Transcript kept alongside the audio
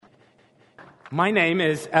My name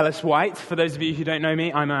is Ellis White. For those of you who don't know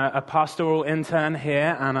me, I'm a pastoral intern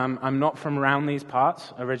here, and I'm not from around these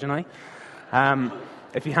parts originally.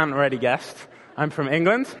 If you hadn't already guessed, I'm from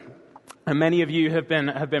England, and many of you have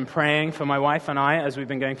been praying for my wife and I as we've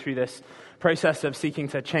been going through this process of seeking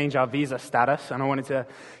to change our visa status, and I wanted to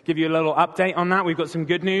give you a little update on that. We've got some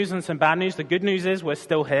good news and some bad news. The good news is we're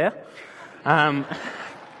still here.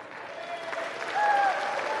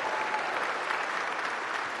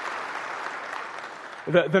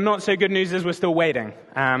 The not so good news is we're still waiting.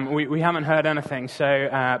 We haven't heard anything,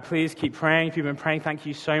 so please keep praying. If you've been praying, thank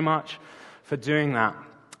you so much for doing that.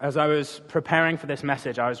 As I was preparing for this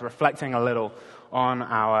message, I was reflecting a little on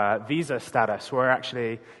our visa status. We're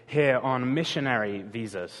actually here on missionary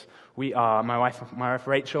visas. We are, my wife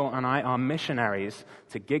Rachel and I are missionaries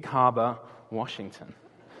to Gig Harbor, Washington.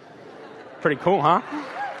 Pretty cool, huh?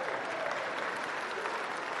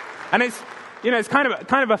 And it's kind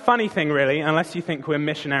of a funny thing, really, unless you think we're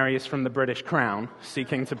missionaries from the British Crown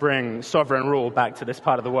seeking to bring sovereign rule back to this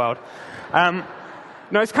part of the world.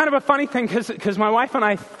 No, it's kind of a funny thing because my wife and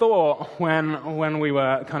I thought when we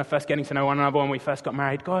were kind of first getting to know one another, when we first got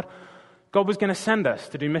married, God was going to send us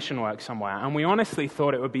to do mission work somewhere. And we honestly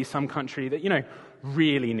thought it would be some country that,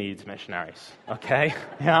 really needs missionaries, okay?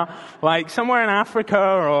 Yeah, like somewhere in Africa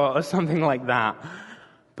or something like that.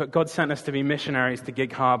 But God sent us to be missionaries to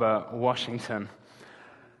Gig Harbor, Washington.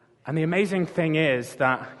 And the amazing thing is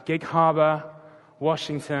that Gig Harbor,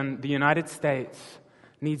 Washington, the United States,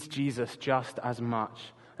 needs Jesus just as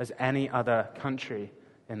much as any other country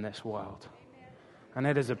in this world. And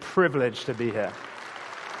it is a privilege to be here.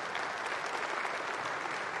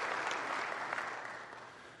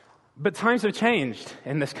 But times have changed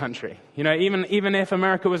in this country. Even if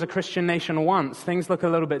America was a Christian nation once, things look a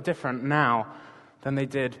little bit different now than they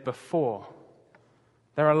did before.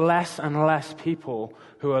 There are less and less people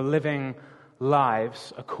who are living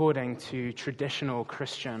lives according to traditional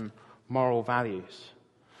Christian moral values.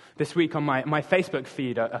 This week on my Facebook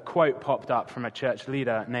feed, a quote popped up from a church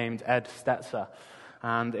leader named Ed Stetzer.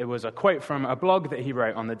 And it was a quote from a blog that he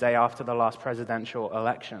wrote on the day after the last presidential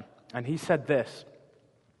election. And he said this: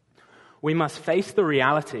 "We must face the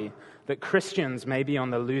reality that Christians may be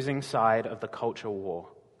on the losing side of the culture war.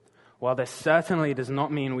 While this certainly does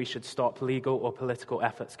not mean we should stop legal or political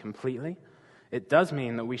efforts completely, it does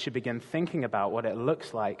mean that we should begin thinking about what it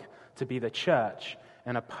looks like to be the church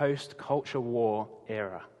in a post-culture war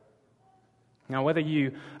era." Now, whether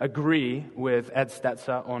you agree with Ed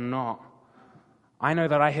Stetzer or not, I know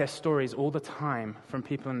that I hear stories all the time from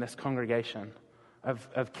people in this congregation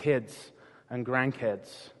of kids and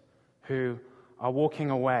grandkids who are walking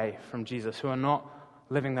away from Jesus, who are not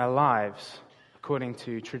living their lives according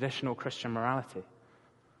to traditional Christian morality,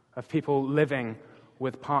 of people living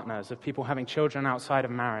with partners, of people having children outside of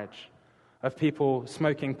marriage, of people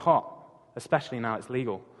smoking pot, especially now it's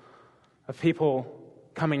legal, of people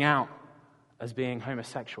coming out as being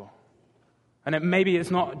homosexual. And maybe it's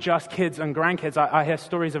not just kids and grandkids. I hear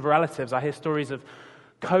stories of relatives. I hear stories of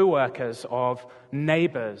co-workers, of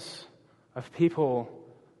neighbors, of people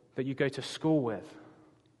that you go to school with.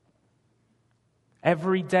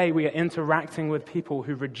 Every day we are interacting with people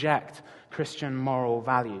who reject Christian moral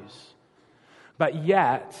values. But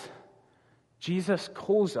yet, Jesus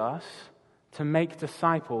calls us to make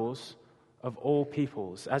disciples of all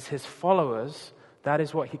peoples. As his followers, that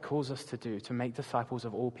is what he calls us to do, to make disciples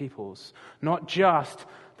of all peoples. Not just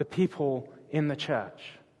the people in the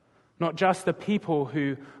church. Not just the people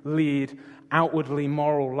who lead outwardly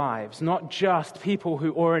moral lives. Not just people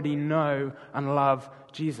who already know and love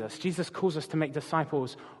Jesus. Jesus calls us to make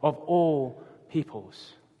disciples of all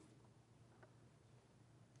peoples.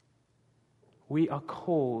 We are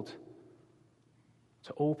called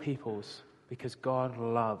to all peoples because God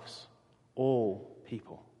loves all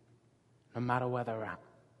people, no matter where they're at.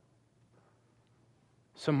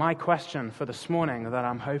 So my question for this morning that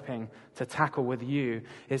I'm hoping to tackle with you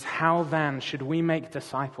is, how then should we make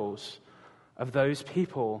disciples of those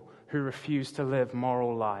people who refuse to live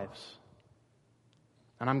moral lives?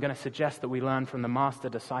 And I'm going to suggest that we learn from the master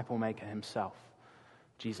disciple maker himself,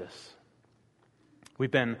 Jesus.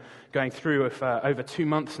 We've been going through for over 2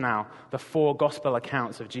 months now the 4 gospel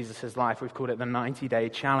accounts of Jesus' life. We've called it the 90-day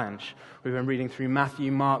challenge. We've been reading through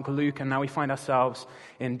Matthew, Mark, Luke, and now we find ourselves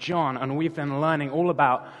in John. And we've been learning all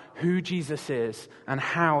about who Jesus is and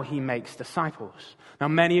how he makes disciples. Now,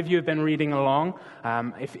 many of you have been reading along.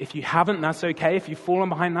 If you haven't, that's okay. If you've fallen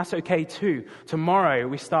behind, that's okay too. Tomorrow,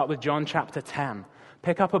 we start with John chapter 10.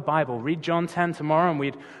 Pick up a Bible, read John 10 tomorrow, and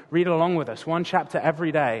we'd read along with us, 1 chapter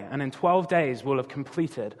every day. And in 12 days, we'll have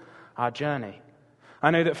completed our journey. I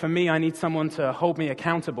know that for me, I need someone to hold me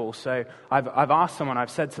accountable. So I've asked someone, I've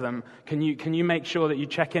said to them, can you make sure that you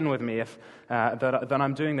check in with me if that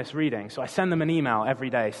I'm doing this reading? So I send them an email every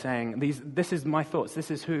day saying, this is my thoughts, this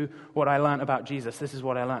is what I learned about Jesus, this is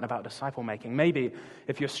what I learned about disciple making. Maybe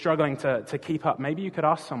if you're struggling to keep up, maybe you could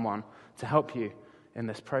ask someone to help you in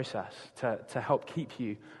this process, to help keep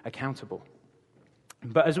you accountable.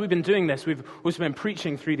 But as we've been doing this, we've also been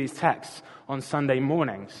preaching through these texts on Sunday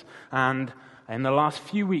mornings. And in the last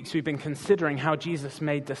few weeks, we've been considering how Jesus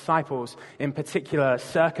made disciples in particular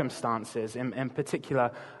circumstances, in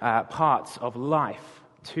particular parts of life.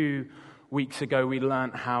 2 weeks ago, we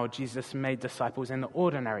learned how Jesus made disciples in the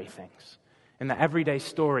ordinary things, in the everyday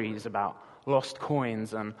stories about lost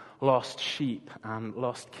coins and lost sheep and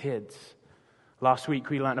lost kids. Last week,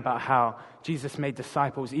 we learned about how Jesus made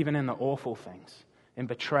disciples even in the awful things, in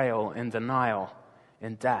betrayal, in denial,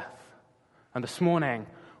 in death. And this morning,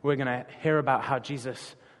 we're going to hear about how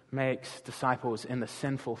Jesus makes disciples in the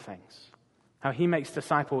sinful things. How he makes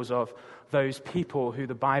disciples of those people who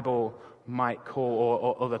the Bible might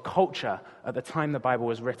call, or the culture at the time the Bible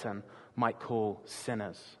was written, might call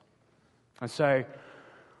sinners. And so,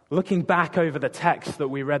 looking back over the text that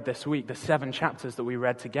we read this week, the 7 chapters that we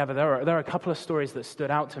read together, there are a couple of stories that stood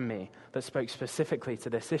out to me that spoke specifically to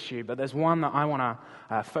this issue, but there's one that I want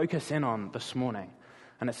to focus in on this morning.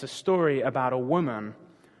 And it's a story about a woman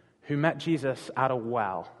who met Jesus at a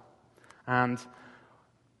well. And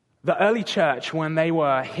the early church, when they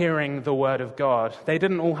were hearing the word of God, they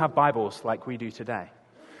didn't all have Bibles like we do today.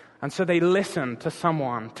 And so they listened to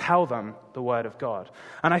someone tell them the word of God.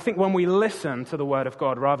 And I think when we listen to the word of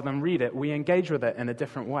God rather than read it, we engage with it in a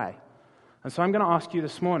different way. And so I'm going to ask you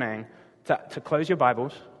this morning to close your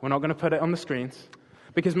Bibles. We're not going to put it on the screens,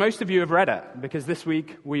 because most of you have read it, because this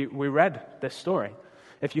week we read this story.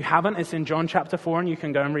 If you haven't, it's in John chapter 4, and you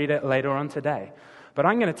can go and read it later on today. But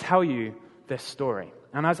I'm going to tell you this story.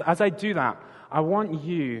 And as I do that, I want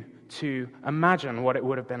you to imagine what it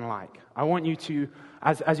would have been like. I want you to,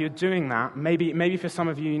 as you're doing that, maybe for some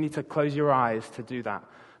of you, you need to close your eyes to do that.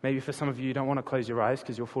 Maybe for some of you, you don't want to close your eyes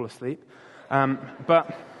because you'll fall asleep.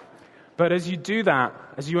 But as you do that,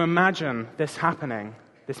 as you imagine this happening,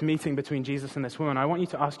 this meeting between Jesus and this woman, I want you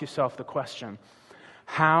to ask yourself the question,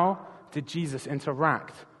 how did Jesus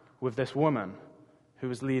interact with this woman who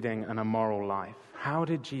was leading an immoral life? How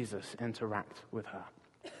did Jesus interact with her?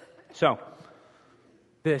 So,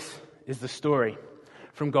 this is the story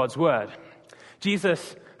from God's word.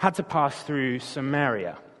 Jesus had to pass through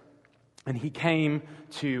Samaria, and he came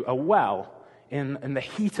to a well in the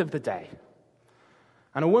heat of the day.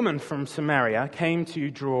 And a woman from Samaria came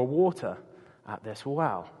to draw water at this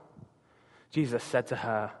well. Jesus said to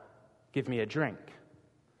her, "Give me a drink."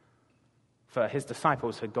 For his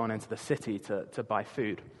disciples had gone into the city to buy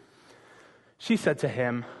food. She said to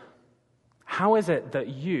him, "How is it that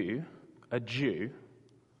you, a Jew,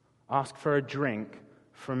 ask for a drink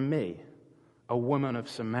from me, a woman of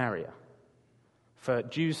Samaria?" For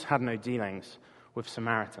Jews had no dealings with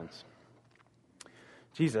Samaritans.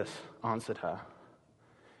 Jesus answered her,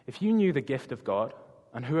 "If you knew the gift of God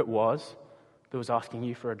and who it was that was asking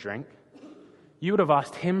you for a drink, you would have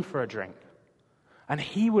asked him for a drink, and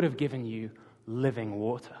he would have given you living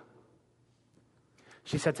water."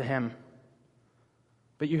 She said to him,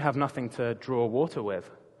 "But you have nothing to draw water with,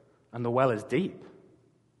 and the well is deep.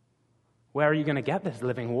 Where are you going to get this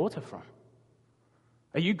living water from?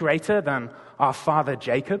 Are you greater than our father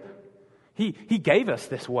Jacob? He gave us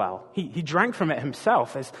this well. He drank from it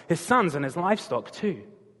himself, his sons and his livestock too."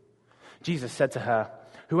 Jesus said to her,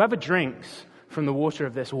 "Whoever drinks from the water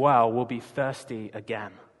of this well will be thirsty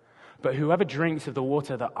again. But whoever drinks of the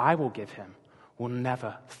water that I will give him will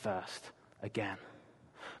never thirst again.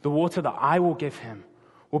 The water that I will give him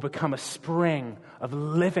will become a spring of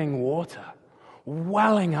living water,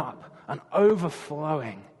 welling up and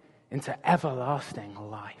overflowing into everlasting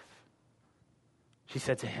life." She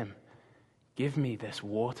said to him, "Give me this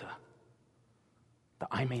water, that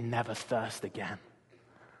I may never thirst again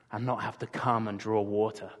and not have to come and draw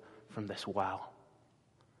water from this well."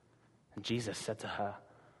 And Jesus said to her,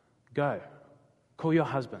 "Go, call your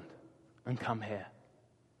husband and come here."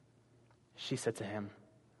 She said to him,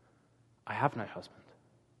 "I have no husband."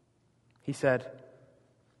 He said,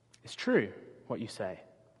 "It's true what you say,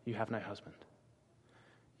 you have no husband.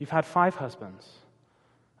 You've had 5 husbands,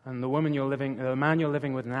 and the man you're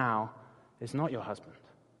living with now is not your husband.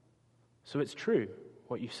 So it's true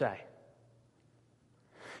what you say."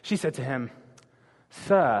 She said to him,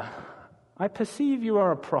 "Sir, I perceive you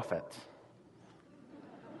are a prophet.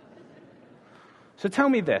 So tell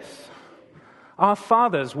me this, our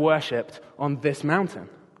fathers worshipped on this mountain,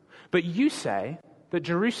 but you say that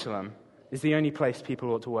Jerusalem is the only place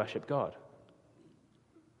people ought to worship God.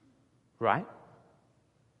 Right?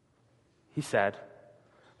 He said,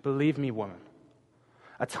 "Believe me, woman,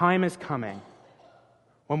 a time is coming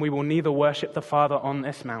when we will neither worship the Father on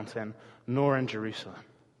this mountain nor in Jerusalem.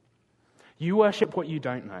 You worship what you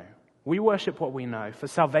don't know. We worship what we know, for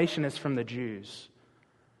salvation is from the Jews.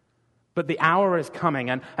 But the hour is coming,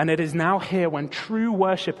 and it is now here when true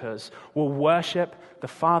worshippers will worship the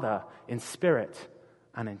Father in spirit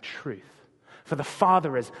and in truth. For the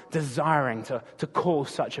Father is desiring to call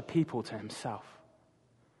such a people to himself.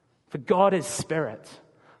 For God is spirit,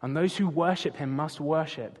 and those who worship him must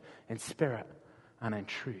worship in spirit and in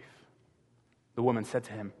truth." The woman said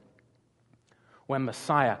to him, "When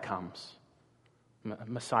Messiah comes,"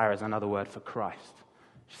 Messiah is another word for Christ.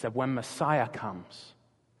 She said, "When Messiah comes,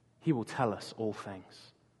 he will tell us all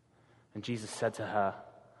things." And Jesus said to her,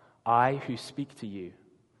 "I who speak to you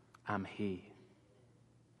am he."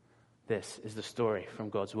 This is the story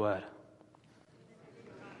from God's word.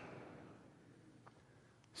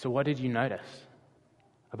 So what did you notice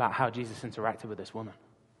about how Jesus interacted with this woman?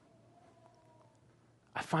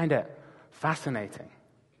 I find it fascinating.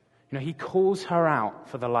 He calls her out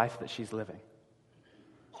for the life that she's living.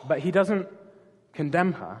 But he doesn't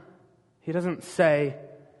condemn her. He doesn't say,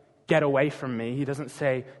 "Get away from me." He doesn't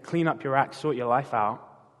say, "Clean up your act, sort your life out."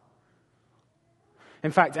 In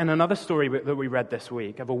fact, in another story that we read this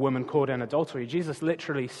week of a woman caught in adultery, Jesus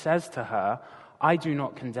literally says to her, "I do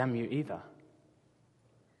not condemn you either."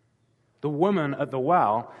 The woman at the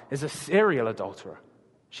well is a serial adulterer.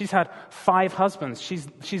 She's had 5 husbands.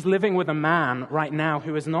 She's living with a man right now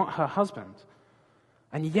who is not her husband.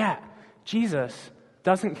 And yet, Jesus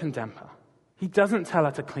doesn't condemn her. He doesn't tell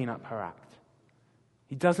her to clean up her act.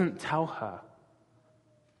 He doesn't tell her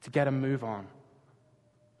to get a move on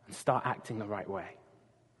and start acting the right way.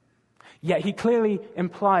 Yet he clearly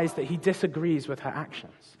implies that he disagrees with her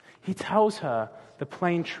actions. He tells her the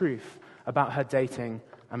plain truth about her dating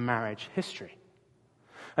and marriage history.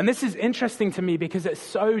 And this is interesting to me because it's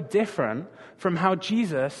so different from how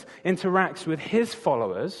Jesus interacts with his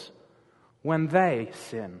followers when they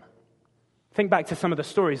sin. Think back to some of the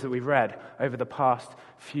stories that we've read over the past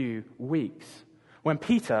few weeks. When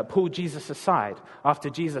Peter pulled Jesus aside after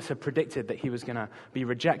Jesus had predicted that he was going to be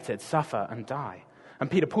rejected, suffer, and die. And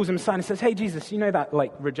Peter pulls him aside and says, "Hey, Jesus, you know that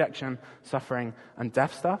rejection, suffering, and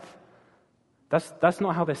death stuff? That's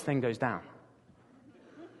not how this thing goes down."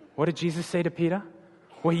 What did Jesus say to Peter?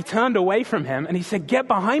 Well, he turned away from him and he said, "Get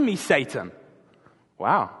behind me, Satan."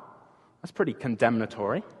 Wow, that's pretty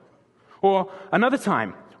condemnatory. Or another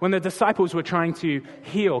time, when the disciples were trying to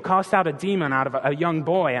cast out a demon out of a young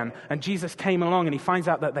boy, and Jesus came along and he finds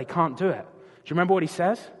out that they can't do it. Do you remember what he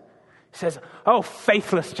says? He says, "Oh,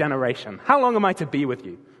 faithless generation, how long am I to be with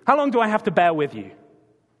you? How long do I have to bear with you?"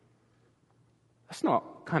 That's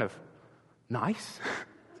not kind of nice.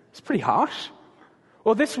 It's pretty harsh.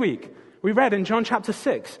 Or this week, we read in John chapter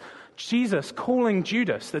 6, Jesus calling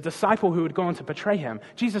Judas, the disciple who had gone to betray him,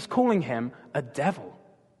 Jesus calling him a devil.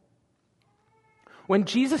 When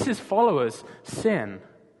Jesus' followers sin,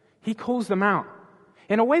 he calls them out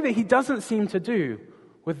in a way that he doesn't seem to do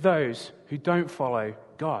with those who don't follow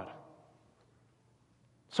God.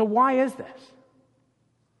 So why is this?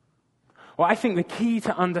 Well, I think the key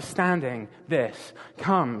to understanding this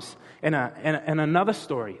comes in another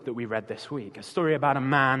story that we read this week, a story about a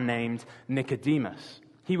man named Nicodemus.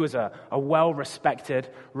 He was a well-respected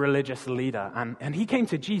religious leader, and he came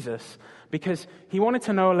to Jesus because he wanted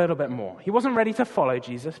to know a little bit more. He wasn't ready to follow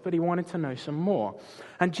Jesus, but he wanted to know some more.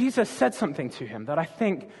 And Jesus said something to him that I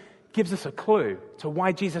think gives us a clue to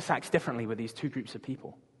why Jesus acts differently with these two groups of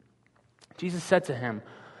people. Jesus said to him,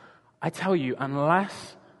 "I tell you,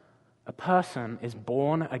 unless a person is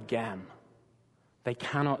born again, they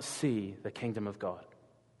cannot see the kingdom of God."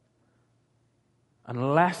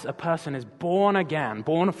 Unless a person is born again,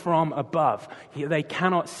 born from above, they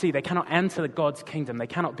cannot see, they cannot enter God's kingdom, they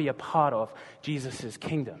cannot be a part of Jesus'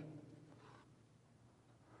 kingdom.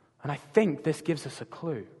 And I think this gives us a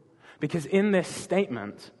clue, because in this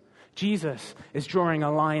statement, Jesus is drawing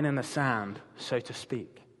a line in the sand, so to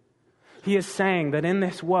speak. He is saying that in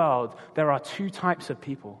this world, there are 2 types of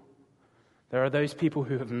people. There are those people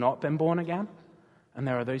who have not been born again, and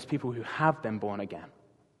there are those people who have been born again.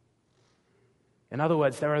 In other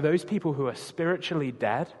words, there are those people who are spiritually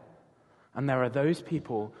dead, and there are those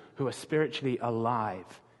people who are spiritually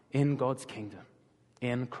alive in God's kingdom,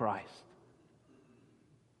 in Christ.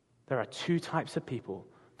 There are 2 types of people,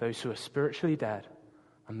 those who are spiritually dead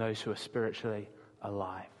and those who are spiritually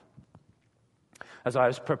alive. As I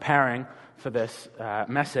was preparing for this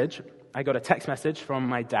message, I got a text message from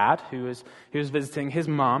my dad who was visiting his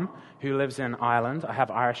mum who lives in Ireland. I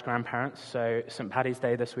have Irish grandparents, so St. Paddy's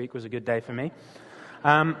Day this week was a good day for me.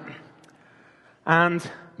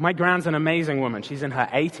 And my grand's an amazing woman. She's in her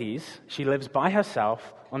 80s. She lives by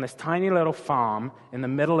herself on this tiny little farm in the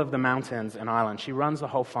middle of the mountains in Ireland. She runs the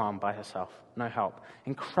whole farm by herself, no help.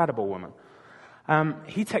 Incredible woman.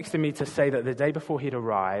 He texted me to say that the day before he'd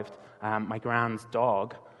arrived, my grand's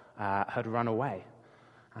dog had run away.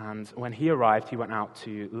 And when he arrived, he went out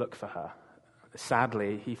to look for her.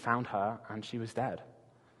 Sadly, he found her, and she was dead.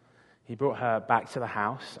 He brought her back to the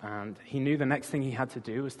house, and he knew the next thing he had to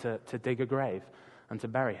do was to dig a grave and to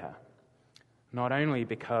bury her. Not only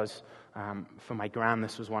because, for my gran,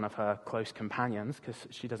 this was one of her close companions, because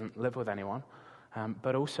she doesn't live with anyone,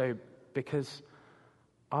 but also because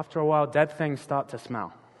after a while, dead things start to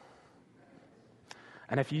smell.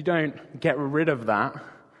 And if you don't get rid of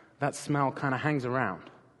that smell kind of hangs around,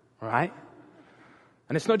 right?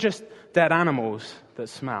 And it's not just dead animals that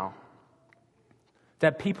smell.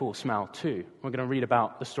 Dead people smell too. We're going to read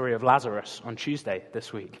about the story of Lazarus on Tuesday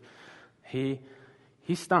this week. He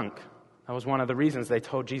stunk. That was one of the reasons they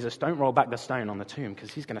told Jesus, don't roll back the stone on the tomb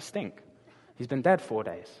because he's going to stink. He's been dead 4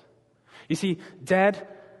 days. You see, dead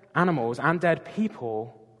animals and dead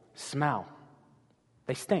people smell.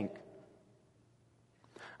 They stink.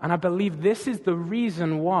 And I believe this is the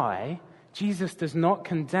reason why Jesus does not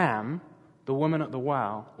condemn the woman at the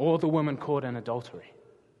well or the woman caught in adultery.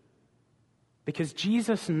 Because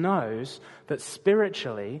Jesus knows that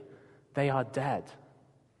spiritually they are dead.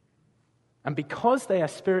 And because they are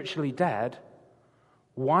spiritually dead,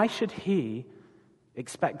 why should he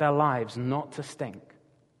expect their lives not to stink?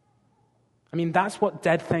 I mean, that's what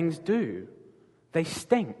dead things do. They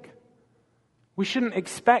stink. We shouldn't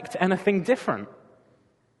expect anything different.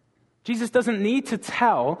 Jesus doesn't need to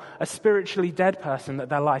tell a spiritually dead person that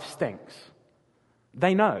their life stinks.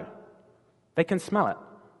 They know. They can smell it.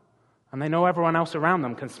 And they know everyone else around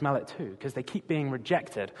them can smell it too, because they keep being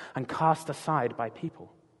rejected and cast aside by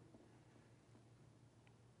people.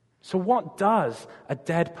 So what does a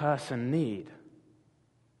dead person need?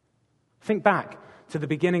 Think back to the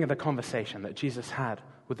beginning of the conversation that Jesus had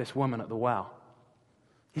with this woman at the well.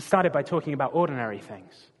 He started by talking about ordinary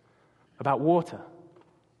things, about water.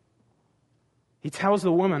 He tells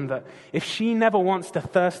the woman that if she never wants to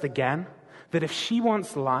thirst again, that if she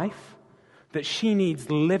wants life, that she needs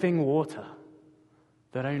living water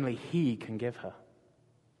that only he can give her.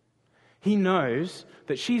 He knows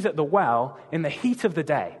that she's at the well in the heat of the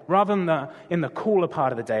day, rather than in the cooler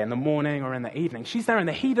part of the day, in the morning or in the evening. She's there in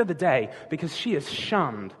the heat of the day because she is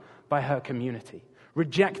shunned by her community,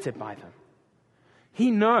 rejected by them.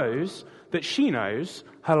 He knows that she knows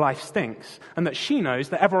her life stinks, and that she knows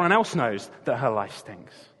that everyone else knows that her life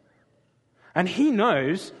stinks. And he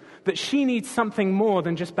knows that she needs something more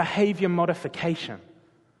than just behavior modification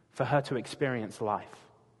for her to experience life.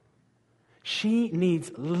 She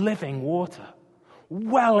needs living water,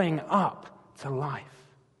 welling up to life.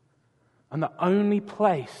 And the only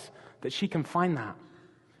place that she can find that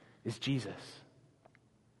is Jesus.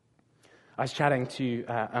 I was chatting to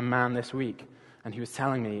a man this week, and he was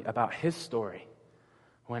telling me about his story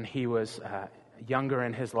when he was younger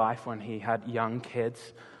in his life, when he had young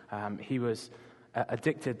kids. He was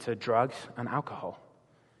addicted to drugs and alcohol.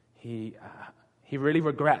 He really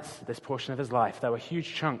regrets this portion of his life. There were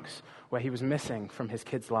huge chunks where he was missing from his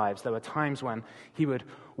kids' lives. There were times when he would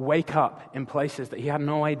wake up in places that he had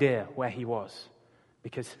no idea where he was,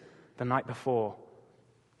 because the night before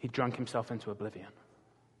he'd drunk himself into oblivion.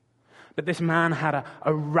 But this man had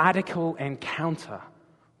a radical encounter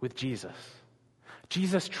with Jesus.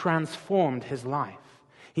 Jesus transformed his life.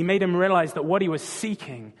 He made him realize that what he was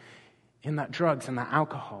seeking in that drugs and that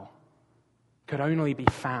alcohol could only be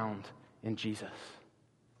found in Jesus.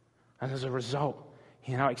 And as a result,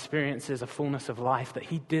 he now experiences a fullness of life that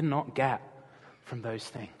he did not get from those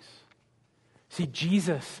things. See,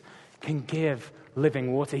 Jesus can give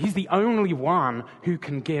living water. He's the only one who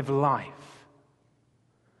can give life.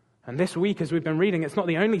 And this week, as we've been reading, it's not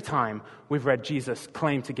the only time we've read Jesus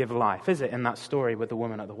claim to give life, is it, in that story with the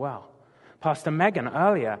woman at the well? Pastor Megan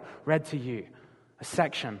earlier read to you a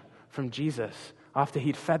section from Jesus after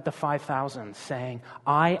he'd fed the 5,000, saying,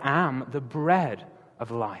 I am the bread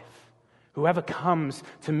of life. Whoever comes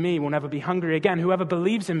to me will never be hungry again. Whoever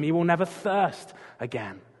believes in me will never thirst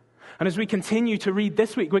again. And as we continue to read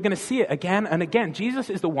this week, we're going to see it again and again. Jesus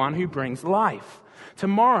is the one who brings life.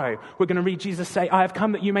 Tomorrow, we're going to read Jesus say, I have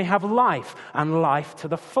come that you may have life, and life to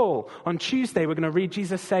the full. On Tuesday, we're going to read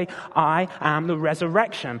Jesus say, I am the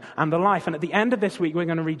resurrection and the life. And at the end of this week, we're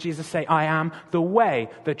going to read Jesus say, I am the way,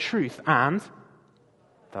 the truth, and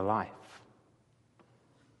the life.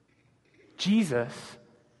 Jesus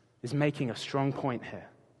is making a strong point here.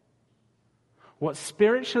 What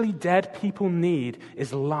spiritually dead people need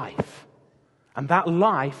is life, and that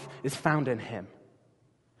life is found in him.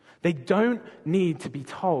 They don't need to be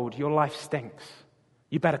told your life stinks.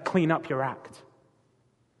 You better clean up your act.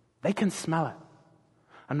 They can smell it.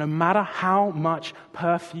 And no matter how much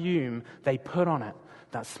perfume they put on it,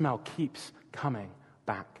 that smell keeps coming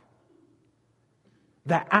back.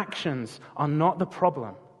 Their actions are not the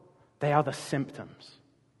problem. They are the symptoms.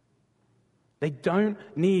 They don't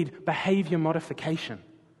need behavior modification.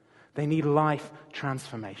 They need life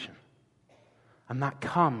transformation. And that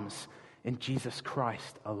comes in Jesus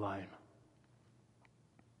Christ alone.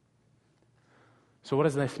 So what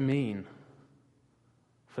does this mean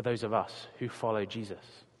for those of us who follow Jesus?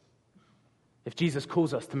 If Jesus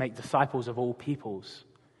calls us to make disciples of all peoples,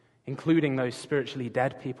 including those spiritually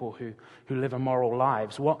dead people who live immoral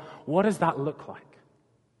lives, what does that look like?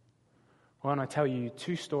 Well, I tell you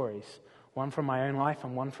two stories, one from my own life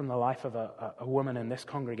and one from the life of a woman in this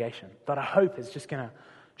congregation, that I hope is just going to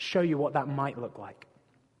show you what that might look like.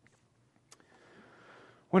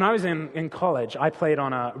 When I was in college, I played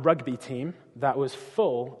on a rugby team that was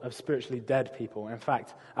full of spiritually dead people. In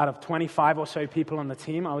fact, out of 25 or so people on the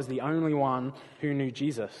team, I was the only one who knew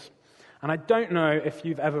Jesus. And I don't know if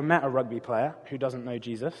you've ever met a rugby player who doesn't know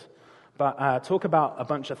Jesus, but talk about a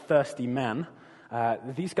bunch of thirsty men.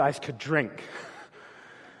 These guys could drink.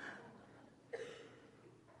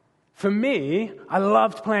 For me, I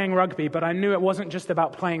loved playing rugby, but I knew it wasn't just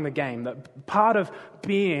about playing the game. That part of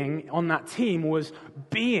being on that team was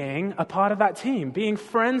being a part of that team, being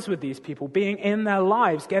friends with these people, being in their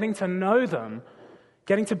lives, getting to know them,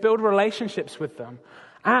 getting to build relationships with them,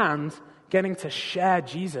 and getting to share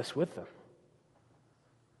Jesus with them.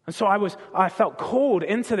 And so I felt called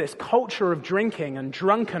into this culture of drinking and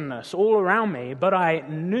drunkenness all around me, but I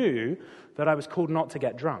knew that I was called not to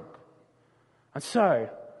get drunk. And so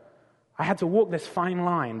I had to walk this fine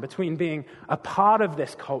line between being a part of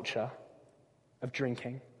this culture of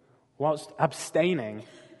drinking whilst abstaining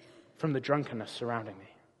from the drunkenness surrounding me.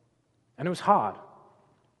 And it was hard.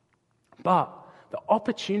 But the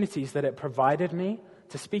opportunities that it provided me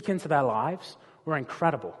to speak into their lives were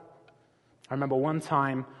incredible. I remember one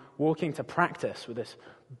time walking to practice with this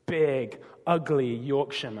big, ugly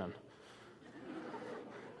Yorkshireman.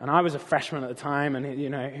 And I was a freshman at the time, and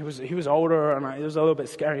he was older, and it was a little bit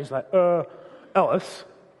scary. He was like, Ellis,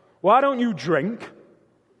 why don't you drink?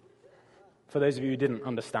 For those of you who didn't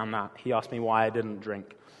understand that, he asked me why I didn't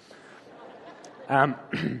drink. And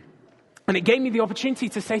it gave me the opportunity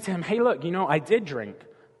to say to him, hey, look, I did drink.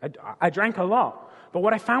 I drank a lot. But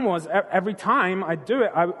what I found was every time I'd do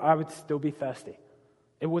it, I would still be thirsty.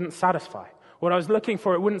 It wouldn't satisfy. What I was looking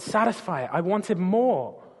for, it wouldn't satisfy. I wanted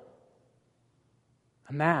more.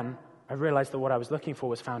 And then I realized that what I was looking for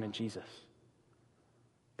was found in Jesus.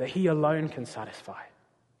 That he alone can satisfy.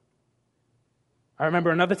 I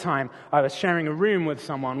remember another time I was sharing a room with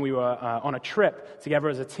someone. We were on a trip together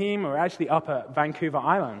as a team. We were actually up at Vancouver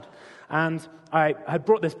Island. And I had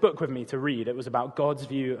brought this book with me to read. It was about God's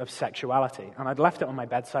view of sexuality. And I'd left it on my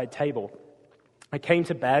bedside table. I came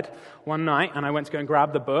to bed one night and I went to go and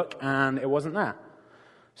grab the book and it wasn't there.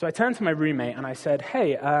 So I turned to my roommate and I said,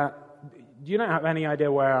 hey, you don't have any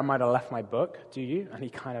idea where I might have left my book, do you? And he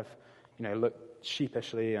kind of, looked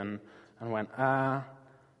sheepishly and went,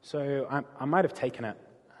 so I might have taken it.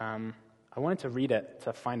 I wanted to read it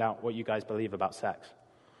to find out what you guys believe about sex.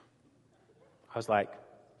 I was like,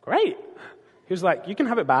 great. He was like, you can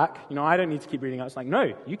have it back. I don't need to keep reading it. I was like,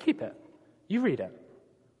 no, you keep it. You read it.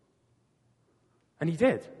 And he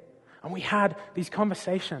did. And we had these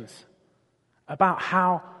conversations about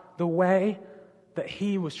how the way that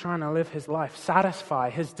he was trying to live his life, satisfy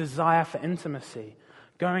his desire for intimacy,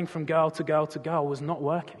 going from girl to girl to girl, was not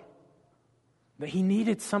working. That he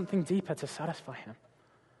needed something deeper to satisfy him.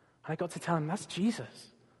 And I got to tell him, that's Jesus.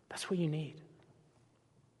 That's what you need.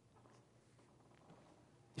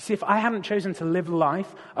 You see, if I hadn't chosen to live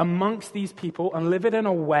life amongst these people and live it in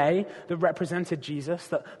a way that represented Jesus,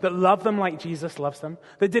 that loved them like Jesus loves them,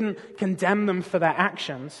 that didn't condemn them for their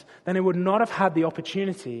actions, then it would not have had the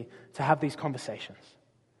opportunity to have these conversations.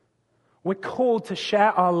 We're called to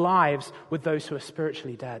share our lives with those who are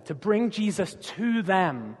spiritually dead, to bring Jesus to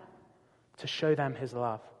them, to show them his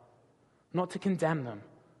love, not to condemn them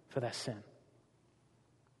for their sin.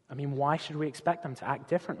 I mean, why should we expect them to act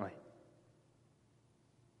differently?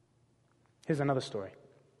 Here's another story.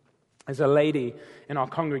 There's a lady in our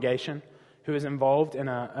congregation who is involved in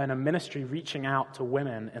a ministry reaching out to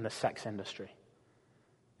women in the sex industry.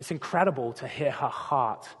 It's incredible to hear her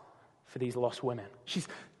heart for these lost women. She's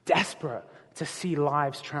desperate to see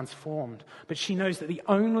lives transformed. But she knows that the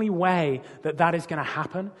only way that that is going to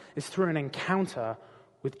happen is through an encounter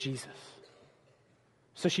with Jesus.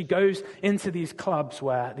 So she goes into these clubs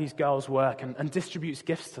where these girls work and distributes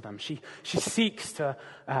gifts to them. She seeks to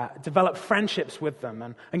develop friendships with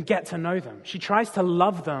them and get to know them. She tries to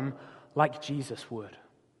love them like Jesus would.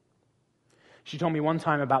 She told me one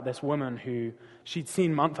time about this woman who she'd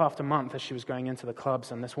seen month after month as she was going into the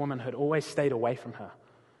clubs, and this woman had always stayed away from her.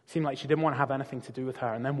 It seemed like she didn't want to have anything to do with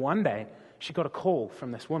her. And then one day, she got a call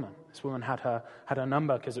from this woman. This woman had her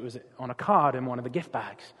number because it was on a card in one of the gift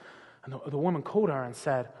bags. And the woman called her and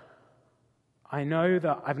said, I know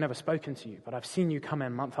that I've never spoken to you, but I've seen you come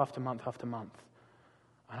in month after month after month.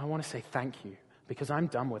 And I want to say thank you because I'm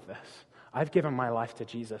done with this. I've given my life to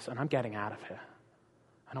Jesus and I'm getting out of here.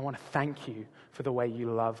 And I want to thank you for the way you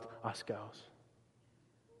loved us girls.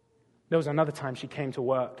 There was another time she came to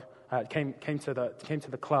work, came to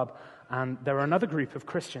the club, and there were another group of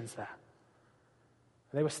Christians there.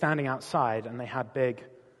 They were standing outside and they had big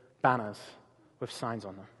banners with signs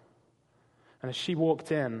on them. And as she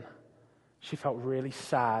walked in, she felt really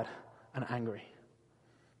sad and angry.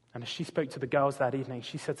 And as she spoke to the girls that evening,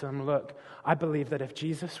 she said to them, look, I believe that if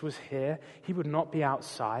Jesus was here, he would not be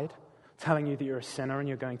outside telling you that you're a sinner and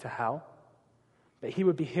you're going to hell. But he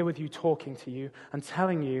would be here with you, talking to you and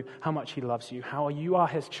telling you how much he loves you, how you are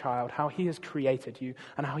his child, how he has created you,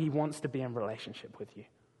 and how he wants to be in relationship with you.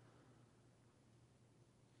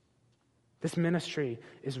 This ministry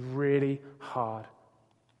is really hard.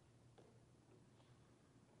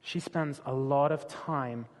 She spends a lot of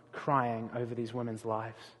time crying over these women's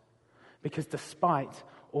lives because despite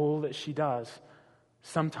all that she does,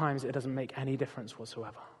 sometimes it doesn't make any difference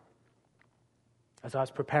whatsoever. As I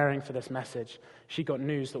was preparing for this message, she got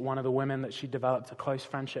news that one of the women that she developed a close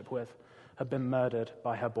friendship with had been murdered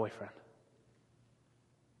by her boyfriend.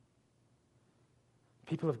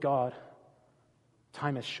 People of God,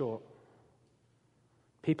 time is short.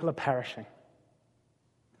 People are perishing.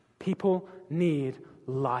 People need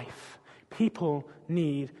life. People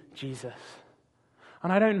need Jesus.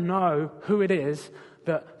 And I don't know who it is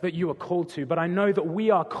that you are called to, but I know that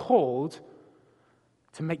we are called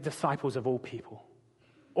to make disciples of all people.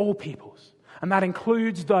 All peoples. And that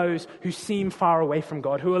includes those who seem far away from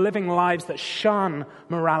God, who are living lives that shun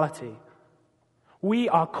morality. We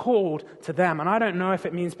are called to them. And I don't know if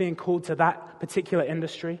it means being called to that particular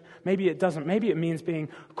industry. Maybe it doesn't. Maybe it means being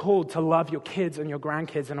called to love your kids and your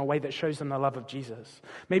grandkids in a way that shows them the love of Jesus.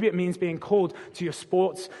 Maybe it means being called to your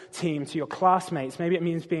sports team, to your classmates. Maybe it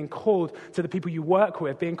means being called to the people you work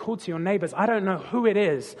with, being called to your neighbors. I don't know who it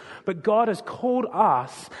is, but God has called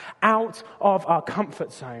us out of our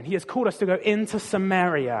comfort zone. He has called us to go into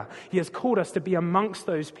Samaria. He has called us to be amongst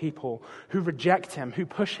those people who reject him, who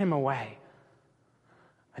push him away.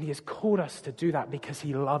 And he has called us to do that because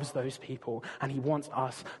he loves those people and he wants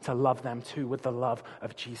us to love them too with the love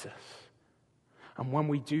of Jesus. And when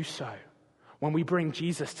we do so, when we bring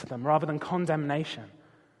Jesus to them rather than condemnation,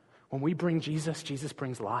 when we bring Jesus, Jesus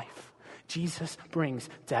brings life. Jesus brings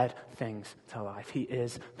dead things to life. He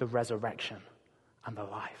is the resurrection and the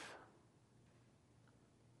life.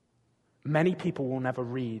 Many people will never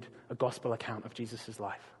read a gospel account of Jesus'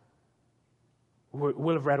 life.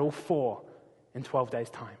 We'll have read all 4 in 12 days'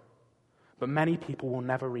 time. But many people will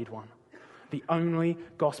never read one. The only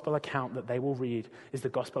gospel account that they will read is the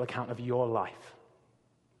gospel account of your life.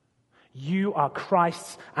 You are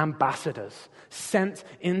Christ's ambassadors, sent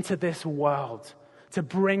into this world to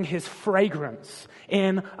bring his fragrance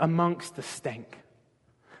in amongst the stink.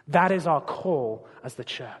 That is our call as the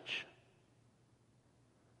church.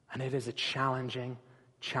 And it is a challenging,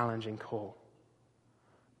 challenging call.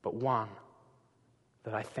 But one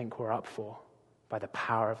that I think we're up for by the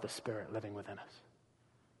power of the Spirit living within us.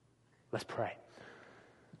 Let's pray.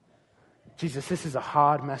 Jesus, this is a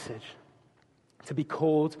hard message. To be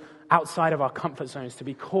called outside of our comfort zones, to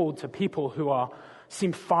be called to people who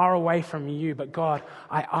seem far away from you. But God,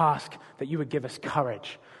 I ask that you would give us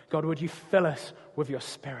courage. God, would you fill us with your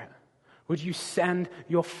Spirit? Would you send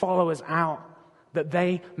your followers out that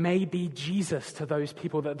they may be Jesus to those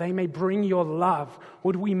people, that they may bring your love?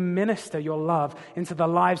 Would we minister your love into the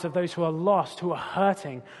lives of those who are lost, who are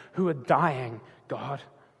hurting, who are dying, God?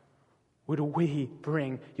 Would we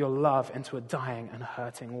bring your love into a dying and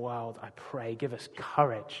hurting world? I pray, give us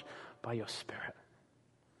courage by your Spirit.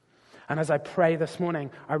 And as I pray this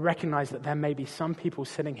morning, I recognize that there may be some people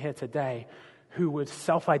sitting here today who would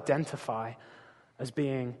self-identify as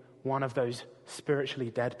being one of those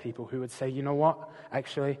spiritually dead people who would say, you know what?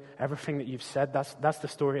 Actually, everything that you've said, that's the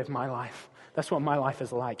story of my life. That's what my life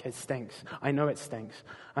is like. It stinks. I know it stinks.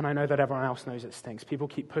 And I know that everyone else knows it stinks. People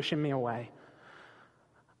keep pushing me away.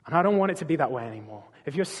 And I don't want it to be that way anymore.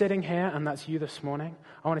 If you're sitting here and that's you this morning,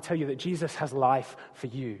 I want to tell you that Jesus has life for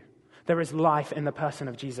you. There is life in the person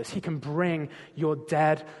of Jesus. He can bring your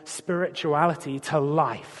dead spirituality to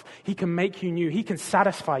life. He can make you new. He can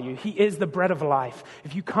satisfy you. He is the bread of life.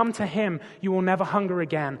 If you come to him, you will never hunger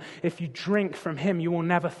again. If you drink from him, you will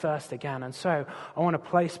never thirst again. And so I want to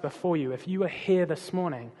place before you, if you are here this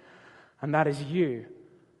morning, and that is you,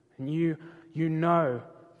 and you know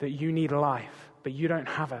that you need life, but you don't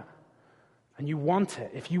have it, and you want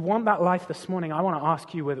it. If you want that life this morning, I want to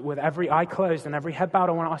ask you, with every eye closed and every head bowed,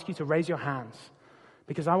 I want to ask you to raise your hands,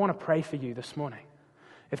 because I want to pray for you this morning.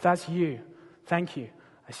 If that's you, thank you.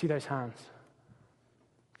 I see those hands.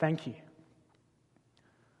 Thank you.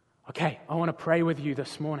 Okay, I want to pray with you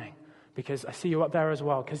this morning, because I see you up there as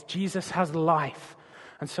well, because Jesus has life.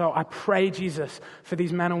 And so I pray, Jesus, for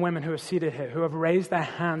these men and women who are seated here, who have raised their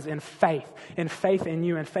hands in faith in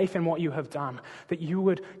you, and faith in what you have done, that you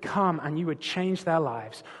would come and you would change their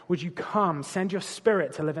lives. Would you come, send your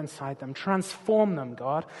Spirit to live inside them, transform them,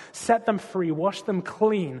 God, set them free, wash them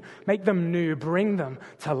clean, make them new, bring them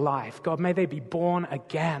to life. God, may they be born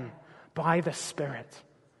again by the Spirit.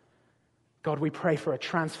 God, we pray for a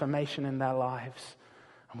transformation in their lives,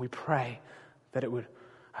 and we pray that it would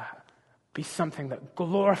be something that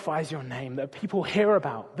glorifies your name, that people hear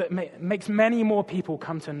about, that makes many more people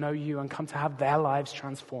come to know you and come to have their lives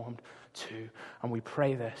transformed too. And we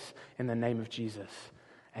pray this in the name of Jesus.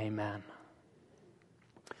 Amen.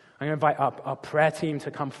 I'm going to invite up our prayer team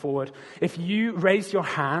to come forward. If you raised your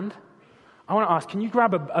hand, I want to ask, can you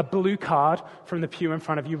grab a blue card from the pew in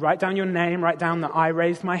front of you, write down your name, write down that I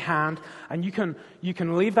raised my hand, and you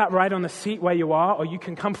can leave that right on the seat where you are, or you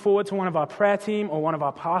can come forward to one of our prayer team or one of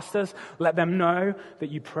our pastors, let them know that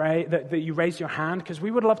you pray, that you raised your hand, because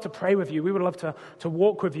we would love to pray with you. We would love to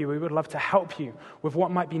walk with you. We would love to help you with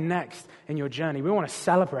what might be next in your journey. We want to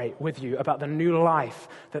celebrate with you about the new life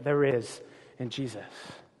that there is in Jesus.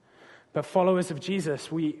 But followers of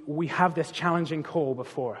Jesus, we have this challenging call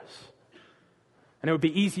before us. And it would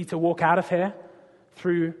be easy to walk out of here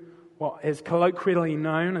through what is colloquially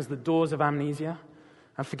known as the doors of amnesia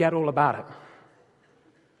and forget all about it.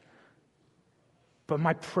 But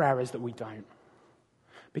my prayer is that we don't.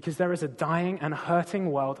 Because there is a dying and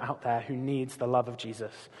hurting world out there who needs the love of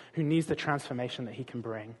Jesus, who needs the transformation that he can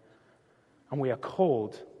bring. And we are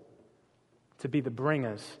called to be the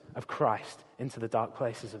bringers of Christ into the dark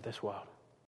places of this world.